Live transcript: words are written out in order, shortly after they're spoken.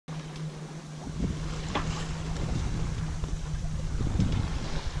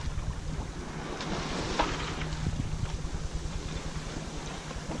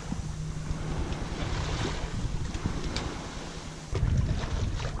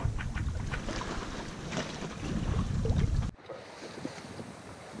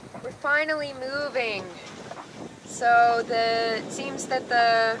finally moving. So it seems that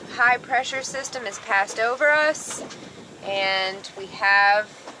the high pressure system has passed over us and we have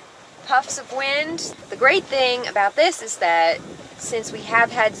puffs of wind. The great thing about this is that since we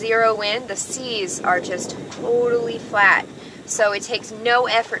have had zero wind, the seas are just totally flat. So it takes no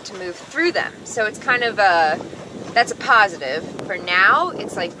effort to move through them. So it's kind of that's a positive. For now,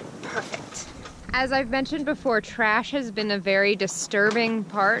 it's like perfect. As I've mentioned before, trash has been a very disturbing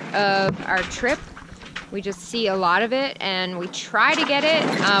part of our trip. We just see a lot of it and we try to get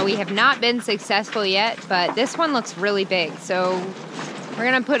it. We have not been successful yet, but this one looks really big. So we're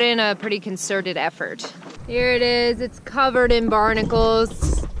gonna put in a pretty concerted effort. Here it is, it's covered in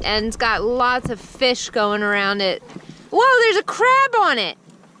barnacles and it's got lots of fish going around it. Whoa, there's a crab on it.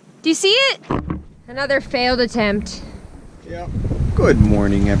 Do you see it? Another failed attempt. Yeah. Good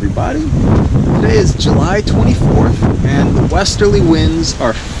morning, everybody. Today is July 24th and the westerly winds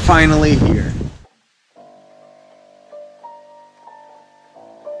are finally here.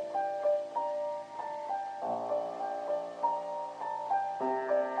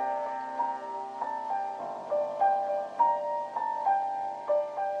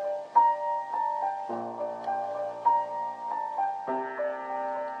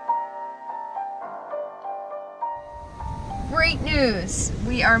 Great news!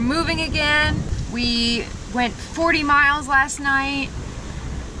 We are moving again. We went 40 miles last night.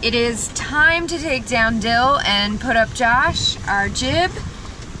 It is time to take down Dill and put up Josh, our jib.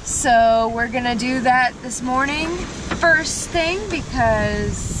 So we're gonna do that this morning first thing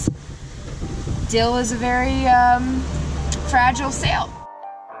because Dill is a very fragile sail.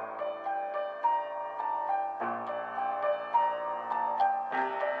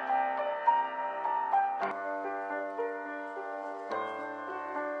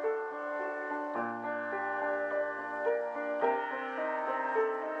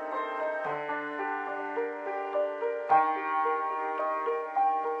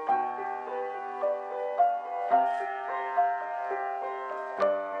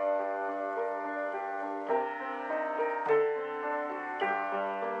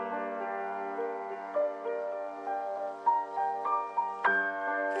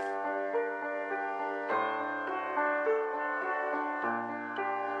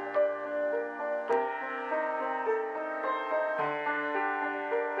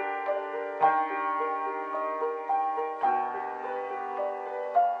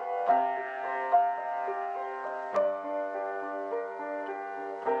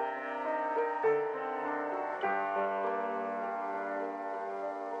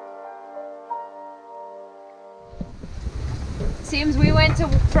 Seems we went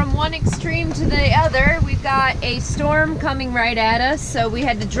from one extreme to the other. We've got a storm coming right at us, so we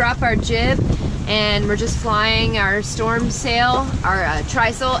had to drop our jib and we're just flying our storm sail, our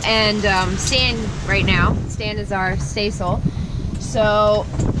trysail, and Stan right now. Stan is our staysail. So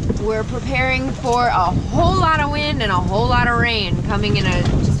we're preparing for a whole lot of wind and a whole lot of rain coming in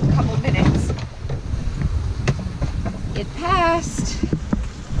just a couple minutes. It passed.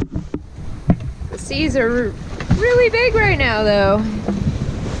 The seas are really big right now though.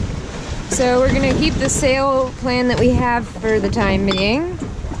 So we're gonna keep the sail plan that we have for the time being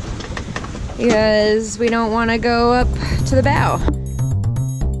because we don't want to go up to the bow.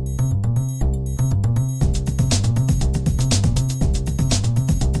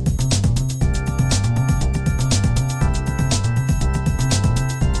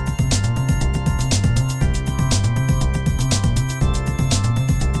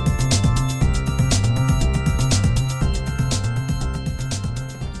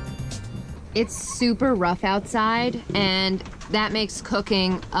 It's super rough outside and that makes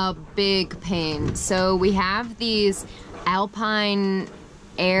cooking a big pain. So we have these Alpine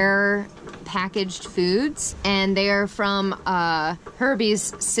Air packaged foods and they're from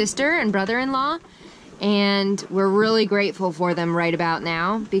Herby's sister and brother-in-law, and we're really grateful for them right about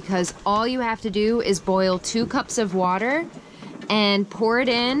now because all you have to do is boil 2 cups of water and pour it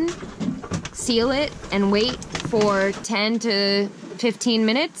in, seal it, and wait for 10 to 15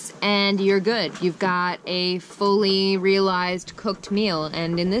 minutes and you're good. You've got a fully realized cooked meal,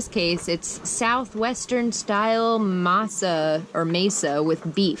 and in this case it's southwestern style masa or mesa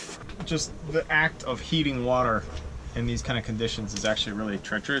with beef. Just the act of heating water in these kind of conditions is actually really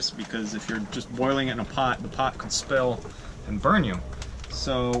treacherous because if you're just boiling it in a pot, the pot could spill and burn you.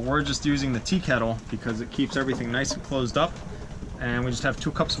 So we're just using the tea kettle because it keeps everything nice and closed up, and we just have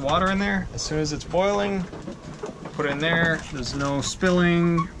 2 cups of water in there. As soon as it's boiling, put it in there. There's no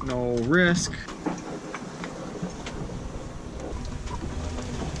spilling, no risk.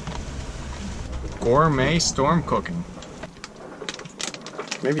 Gourmet storm cooking.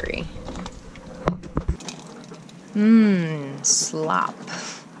 Maybe. Slop.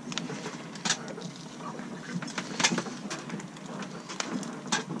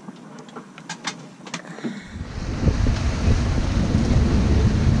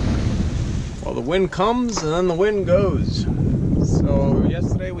 Well, the wind comes and then the wind goes. So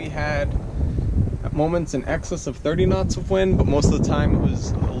yesterday we had at moments in excess of 30 knots of wind, but most of the time it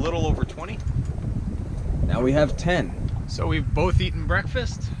was a little over 20. Now we have 10. So we've both eaten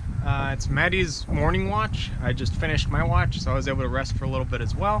breakfast. It's Maddie's morning watch. I just finished my watch, so I was able to rest for a little bit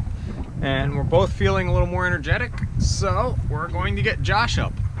as well. And we're both feeling a little more energetic, so we're going to get Josh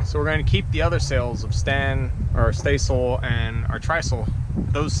up. So we're going to keep the other sails of Stan, or staysail, and our trysail,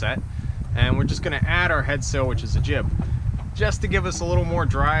 those set. And we're just going to add our head sail, which is a jib, just to give us a little more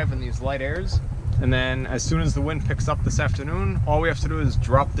drive in these light airs. And then as soon as the wind picks up this afternoon, all we have to do is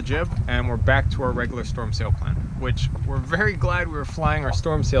drop the jib and we're back to our regular storm sail plan, which we're very glad we were flying our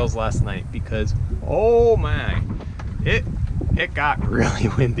storm sails last night because, oh my, it got really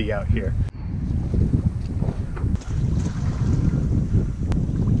windy out here.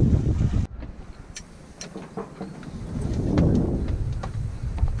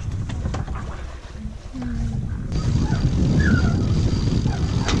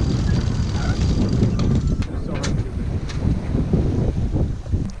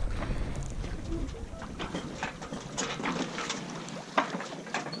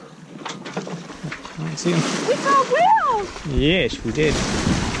 See him? We saw whales! Yes, we did.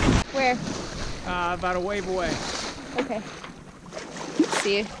 Where? About a wave away. Okay. Let's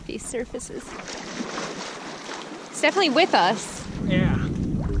see if he surfaces. It's definitely with us. Yeah.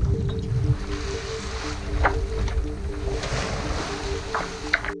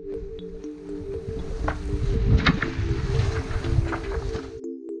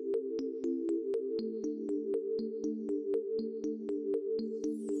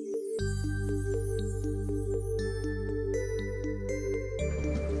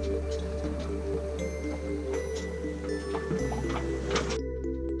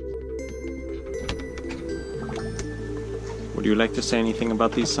 Would you like to say anything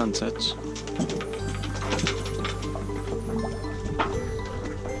about these sunsets?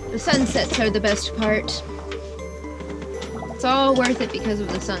 The sunsets are the best part. It's all worth it because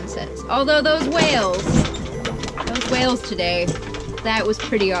of the sunsets. Although those whales today, that was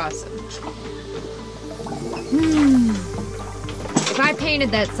pretty awesome. If I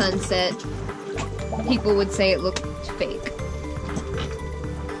painted that sunset, people would say it looked fake.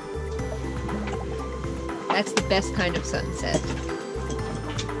 That's the best kind of sunset.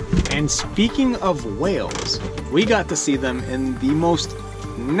 And speaking of whales, we got to see them in the most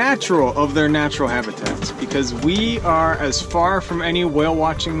natural of their natural habitats because we are as far from any whale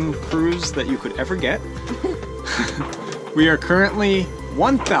watching cruise that you could ever get. We are currently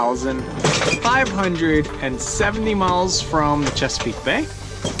 1,570 miles from the Chesapeake Bay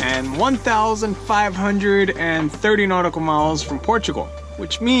and 1,530 nautical miles from Portugal,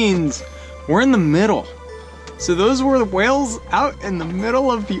 which means we're in the middle. So those were the whales out in the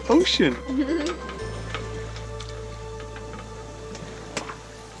middle of the ocean.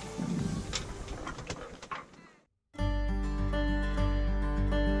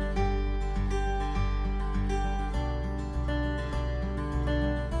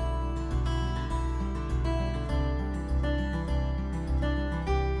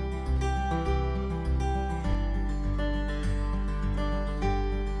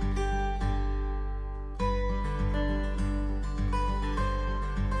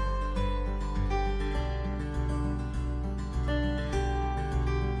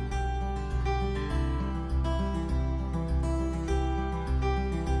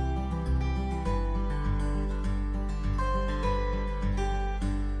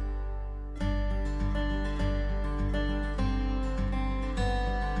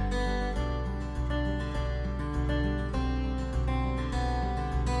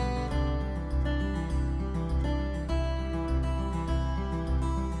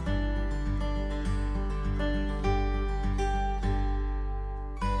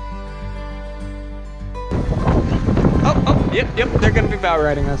 Yep, they're gonna be bow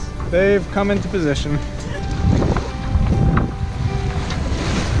riding us. They've come into position.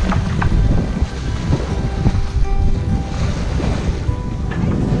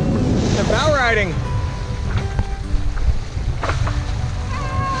 They're bow riding.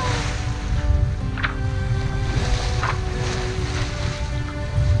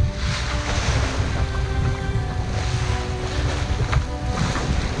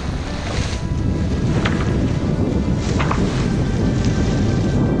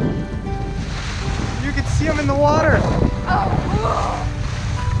 See them in the water. Oh.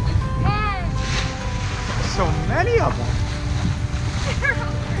 many of them.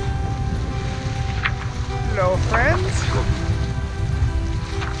 Hello, friends.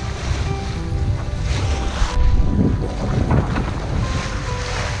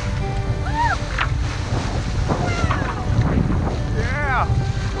 Yeah.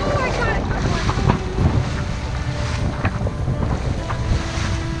 Oh, I got it.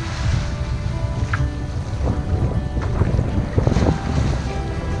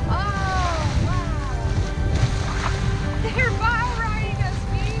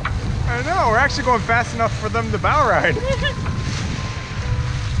 I know, we're actually going fast enough for them to bow ride.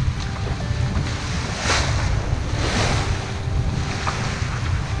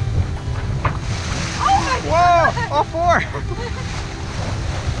 Oh my God! God. All four!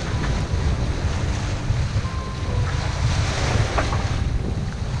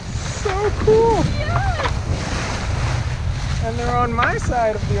 So cool! Yes. And they're on my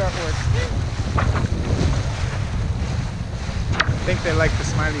side of the artwork. I think they like the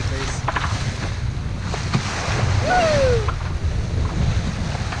smiley face. Woo.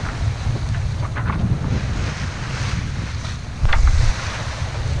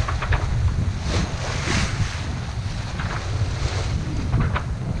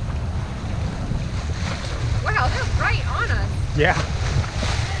 Wow, they're right on us. Yeah.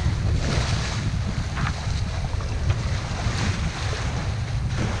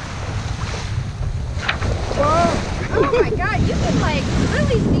 Whoa! Oh my God, you can like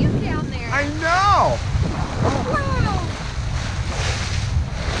really see them down there. I know! Wow!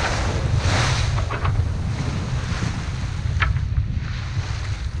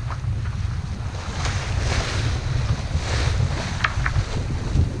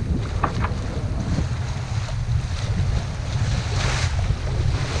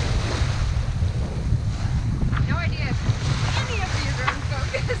 No idea if any of these are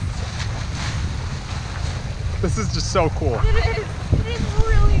unfocused. This is just so cool. It is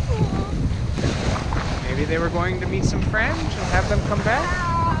really cool. Maybe they were going to meet some friends and have them come back?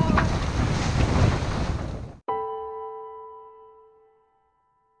 Wow.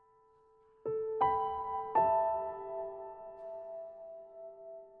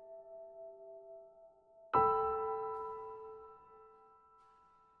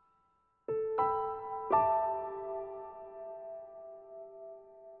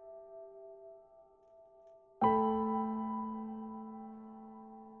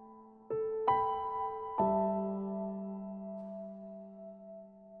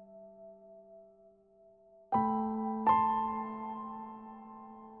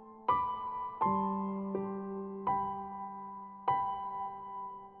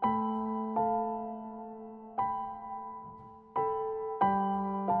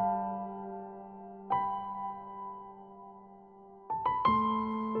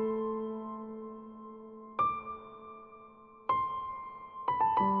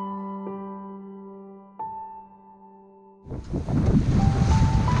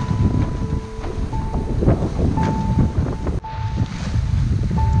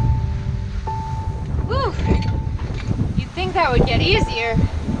 Whew. You'd think that would get easier.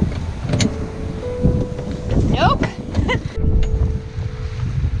 Nope.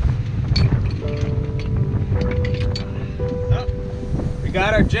 We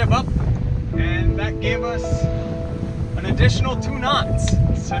got our jib up, and that gave us an additional 2 knots.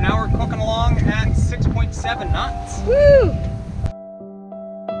 So now we're cooking along at 6.7 knots. Woo!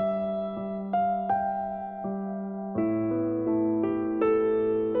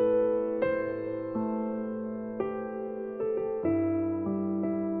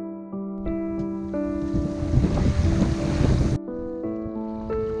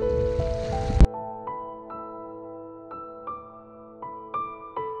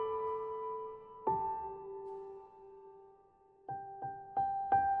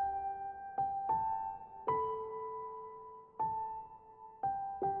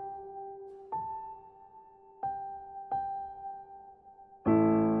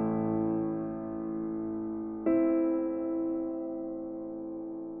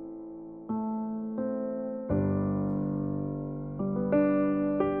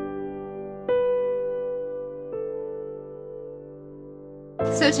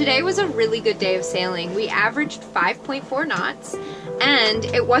 So today was a really good day of sailing. We averaged 5.4 knots and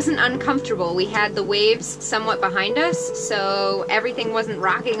it wasn't uncomfortable. We had the waves somewhat behind us, so everything wasn't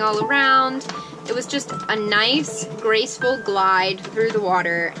rocking all around. It was just a nice, graceful glide through the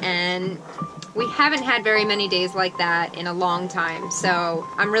water, and we haven't had very many days like that in a long time, so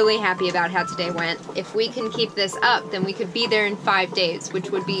I'm really happy about how today went. If we can keep this up, then we could be there in 5 days, which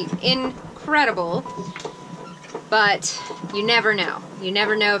would be incredible. But you never know. You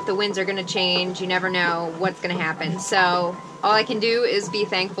never know if the winds are gonna change. You never know what's gonna happen. So all I can do is be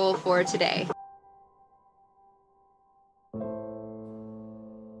thankful for today.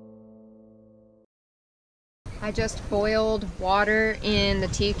 I just boiled water in the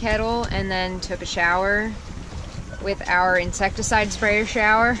tea kettle and then took a shower with our insecticide sprayer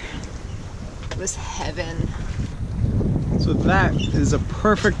shower. It was heaven. So that is a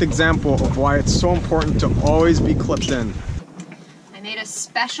perfect example of why it's so important to always be clipped in. I made a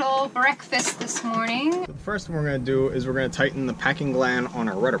special breakfast this morning. The first thing we're going to do is we're going to tighten the packing gland on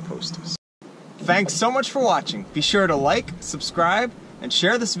our rudder post. Thanks so much for watching. Be sure to like, subscribe, and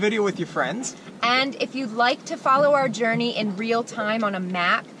share this video with your friends. And if you'd like to follow our journey in real time on a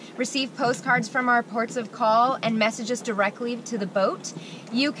map, receive postcards from our ports of call, and message us directly to the boat,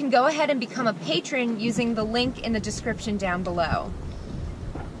 you can go ahead and become a patron using the link in the description down below.